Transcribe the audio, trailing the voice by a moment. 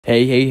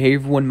Hey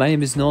everyone, my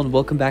name is Noel and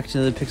welcome back to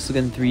another Pixel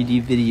Gun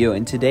 3D video,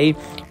 and today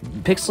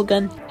Pixel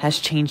Gun has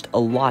changed a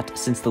lot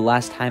since the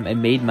last time I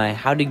made my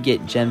how to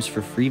get gems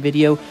for free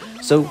video.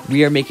 So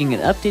we are making an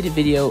updated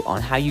video on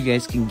how you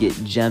guys can get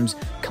gems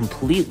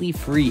completely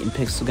free in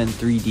Pixel Gun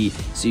 3D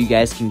so you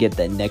guys can get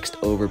that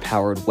next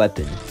overpowered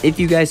weapon. If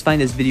you guys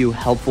find this video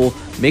helpful,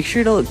 make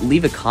sure to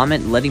leave a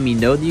comment letting me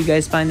know that you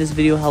guys find this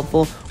video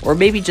helpful, or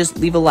maybe just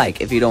leave a like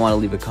if you don't want to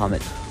leave a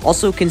comment.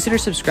 Also, consider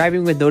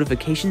subscribing with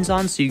notifications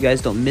on so you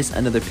guys don't miss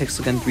another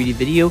Pixel Gun 3D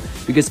video,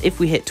 because if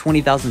we hit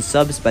 20,000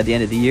 subs by the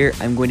end of the year,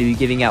 I'm going to be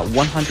giving out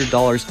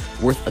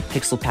 $100 worth of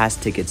Pixel Pass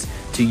tickets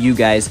to you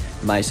guys,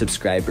 my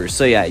subscribers.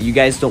 So yeah, you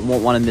guys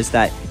won't want to miss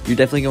that. You're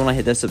definitely going to want to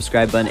hit that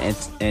subscribe button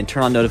and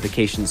turn on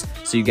notifications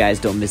so you guys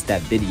don't miss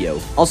that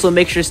video. Also,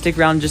 make sure to stick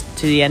around just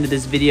to the end of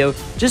this video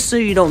just so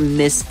you don't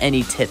miss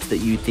any tips that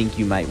you think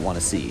you might want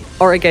to see.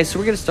 Alright guys, so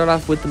we're going to start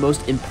off with the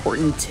most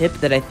important tip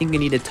that I think I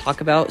need to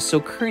talk about. So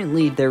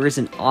currently there is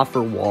an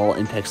offer wall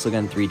in Pixel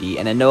Gun 3D,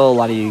 and I know a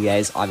lot of you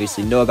guys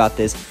obviously know about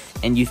this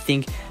and you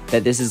think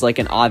that this is like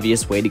an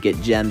obvious way to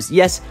get gems.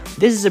 Yes,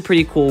 this is a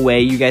pretty cool way.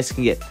 You guys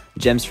can get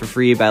gems for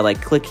free by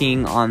like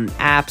clicking on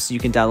apps. You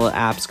can download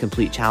apps,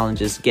 complete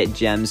challenges, get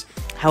gems.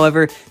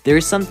 However, there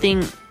is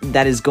something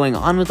that is going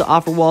on with the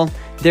offer wall.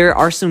 There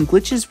are some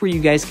glitches where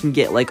you guys can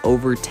get like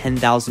over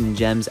 10,000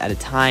 gems at a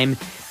time,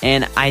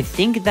 and I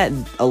think that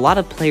a lot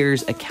of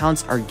players'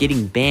 accounts are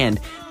getting banned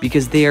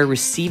because they are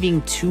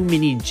receiving too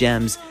many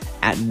gems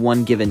at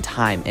one given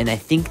time, and I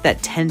think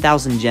that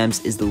 10,000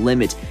 gems is the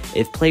limit.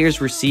 If players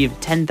receive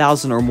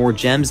 10,000 or more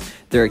gems,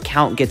 their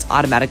account gets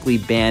automatically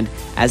banned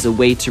as a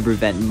way to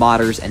prevent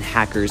modders and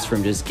hackers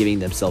from just giving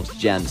themselves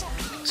gems.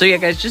 So yeah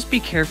guys, just be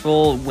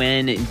careful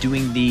when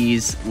doing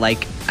these,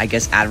 like, I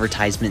guess,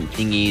 advertisement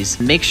thingies.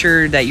 Make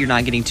sure that you're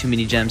not getting too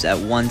many gems at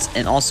once,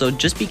 and also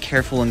just be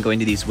careful when going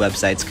to these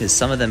websites because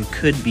some of them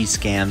could be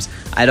scams.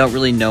 I don't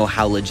really know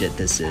how legit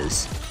this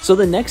is. So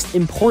the next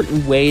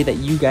important way that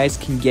you guys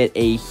can get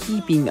a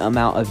heaping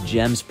amount of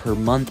gems per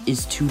month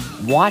is to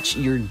watch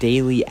your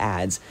daily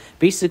ads.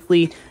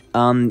 Basically,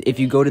 if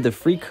you go to the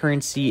free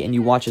currency and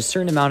you watch a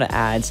certain amount of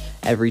ads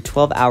every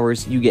 12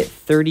 hours, you get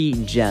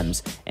 30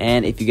 gems.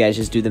 And if you guys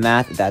just do the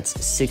math,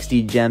 that's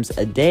 60 gems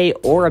a day,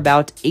 or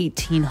about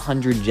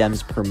 1,800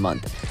 gems per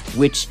month,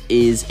 which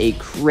is a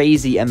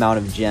crazy amount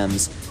of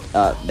gems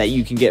that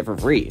you can get for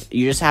free.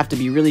 You just have to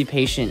be really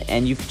patient,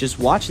 and you can just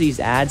watch these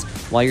ads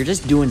while you're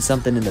just doing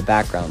something in the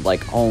background,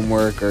 like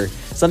homework or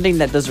something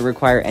that doesn't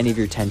require any of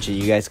your attention.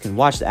 You guys can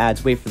watch the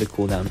ads, wait for the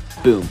cooldown,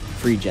 boom,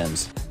 free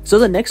gems. So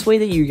the next way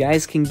that you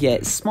guys can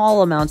get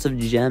small amounts of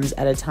gems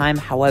at a time,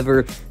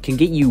 however, can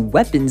get you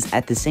weapons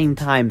at the same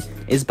time,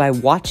 is by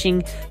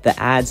watching the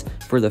ads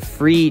for the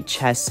free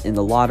chests in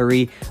the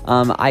lottery.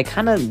 I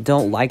kind of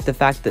don't like the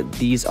fact that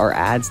these are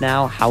ads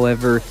now.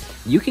 However,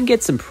 you can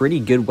get some pretty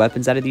good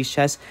weapons out of these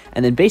chests,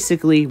 and then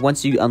basically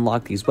once you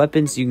unlock these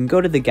weapons, you can go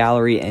to the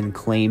gallery and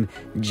claim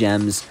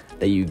gems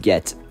that you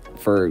get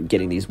for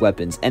getting these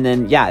weapons. And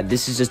then yeah,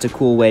 this is just a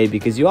cool way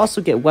because you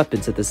also get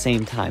weapons at the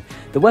same time.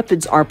 The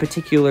weapons aren't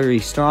particularly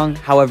strong,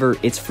 however,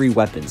 it's free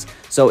weapons.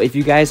 So if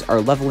you guys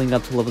are leveling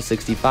up to level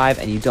 65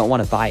 and you don't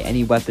want to buy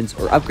any weapons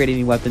or upgrade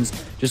any weapons,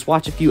 just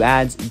watch a few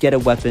ads, get a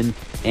weapon,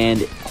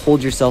 and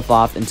hold yourself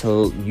off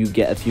until you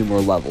get a few more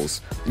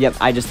levels. Yep,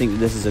 I just think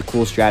this is a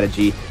cool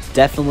strategy.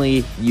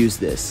 Definitely use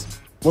this.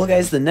 Well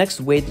guys, the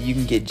next way that you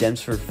can get gems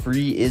for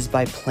free is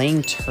by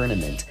playing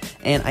tournament.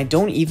 And I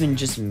don't even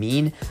just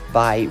mean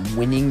by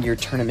winning your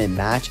tournament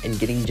match and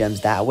getting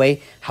gems that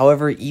way.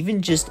 However,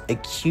 even just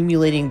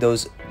accumulating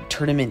those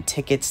tournament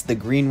tickets, the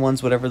green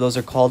ones, whatever those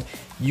are called,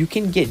 you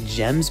can get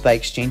gems by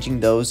exchanging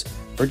those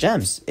for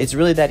gems. It's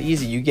really that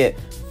easy. You get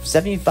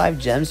 75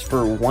 gems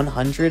for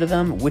 100 of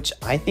them, which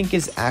I think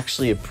is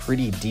actually a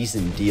pretty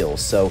decent deal.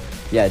 So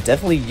yeah,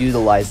 definitely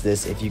utilize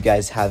this if you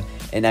guys have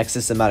an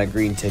excess amount of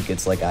green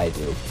tickets like I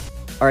do.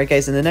 Alright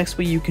guys, and the next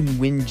way you can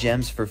win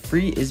gems for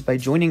free is by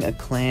joining a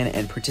clan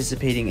and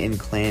participating in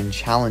clan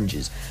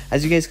challenges.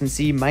 As you guys can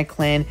see, my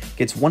clan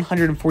gets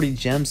 140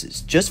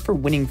 gems just for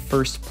winning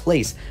first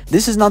place.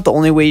 This is not the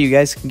only way you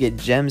guys can get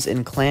gems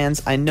in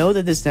clans. I know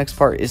that this next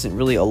part isn't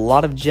really a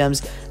lot of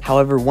gems.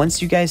 However,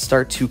 once you guys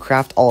start to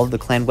craft all of the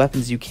clan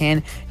weapons you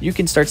can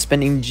start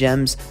spending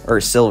gems, or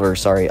silver,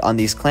 sorry, on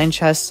these clan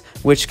chests,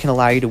 which can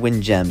allow you to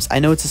win gems. I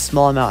know it's a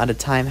small amount at a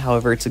time,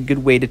 however, it's a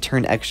good way to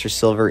turn extra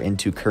silver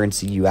into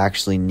currency you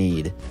actually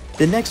need.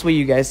 The next way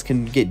you guys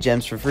can get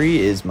gems for free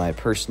is my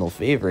personal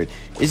favorite,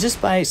 is just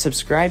by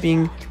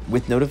subscribing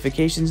with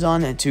notifications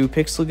on to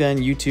Pixel Gun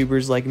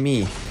YouTubers like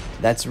me.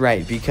 That's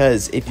right,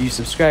 because if you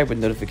subscribe with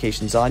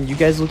notifications on, you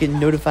guys will get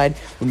notified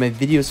when my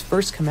videos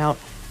first come out,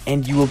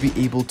 and you will be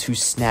able to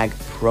snag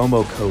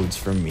promo codes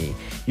from me.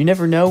 You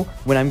never know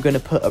when I'm going to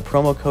put a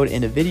promo code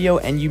in a video,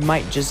 and you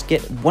might just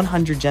get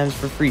 100 gems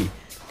for free.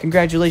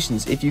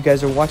 Congratulations, if you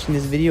guys are watching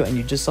this video and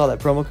you just saw that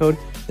promo code,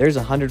 there's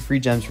 100 free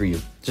gems for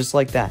you, just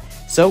like that.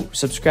 So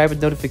subscribe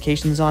with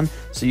notifications on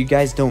so you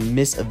guys don't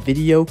miss a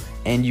video,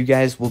 and you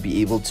guys will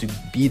be able to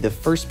be the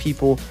first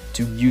people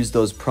to use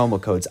those promo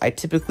codes. I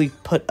typically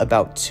put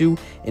about 2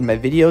 in my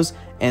videos,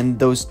 and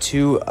those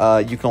 2,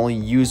 you can only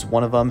use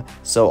one of them,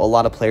 so a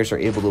lot of players are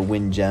able to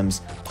win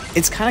gems.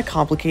 It's kind of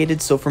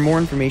complicated, so for more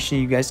information,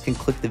 you guys can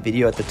click the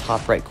video at the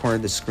top right corner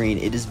of the screen.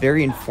 It is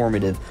very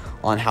informative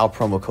on how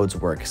promo codes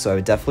work, so I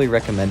would definitely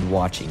recommend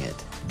watching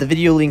it. The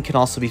video link can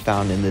also be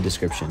found in the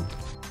description.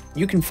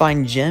 You can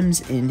find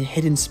gems in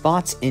hidden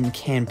spots in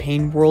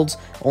campaign worlds,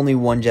 only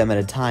 1 gem at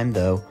a time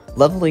though.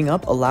 Leveling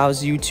up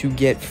allows you to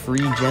get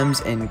free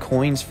gems and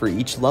coins for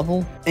each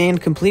level,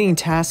 and completing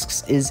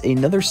tasks is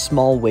another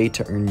small way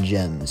to earn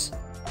gems.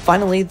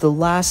 Finally, the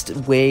last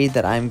way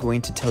that I'm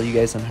going to tell you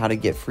guys on how to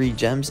get free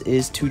gems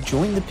is to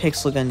join the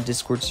Pixel Gun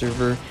Discord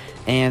server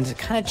and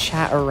kind of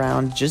chat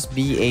around. Just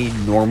be a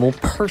normal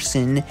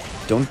person,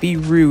 don't be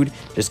rude,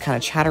 just kind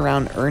of chat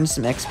around, earn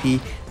some XP,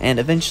 and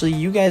eventually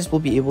you guys will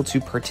be able to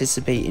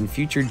participate in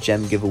future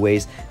gem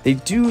giveaways. They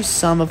do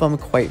some of them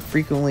quite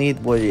frequently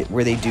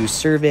where they do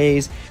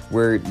surveys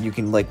where you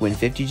can like win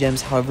 50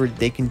 gems. However,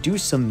 they can do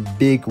some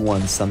big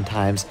ones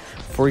sometimes.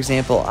 For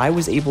example, I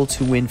was able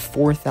to win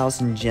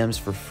 4,000 gems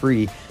for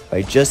free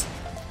by just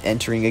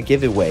entering a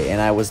giveaway,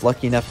 and I was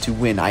lucky enough to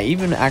win. I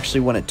even actually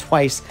won it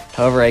twice.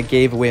 However, I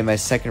gave away my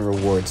second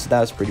reward, so that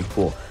was pretty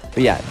cool.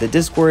 But yeah, the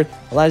Discord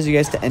allows you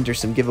guys to enter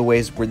some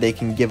giveaways where they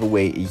can give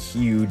away a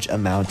huge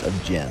amount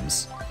of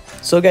gems.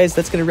 So guys,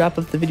 that's going to wrap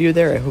up the video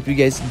there. I hope you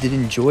guys did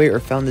enjoy or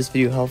found this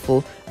video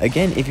helpful.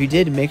 Again, if you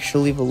did, make sure to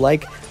leave a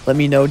like. Let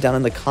me know down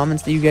in the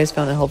comments that you guys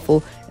found it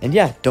helpful. And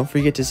yeah, don't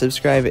forget to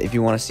subscribe if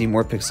you want to see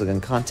more Pixel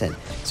Gun content.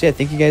 So yeah,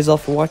 thank you guys all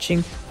for watching.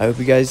 I hope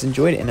you guys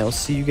enjoyed, and I will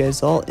see you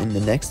guys all in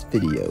the next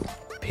video.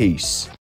 Peace.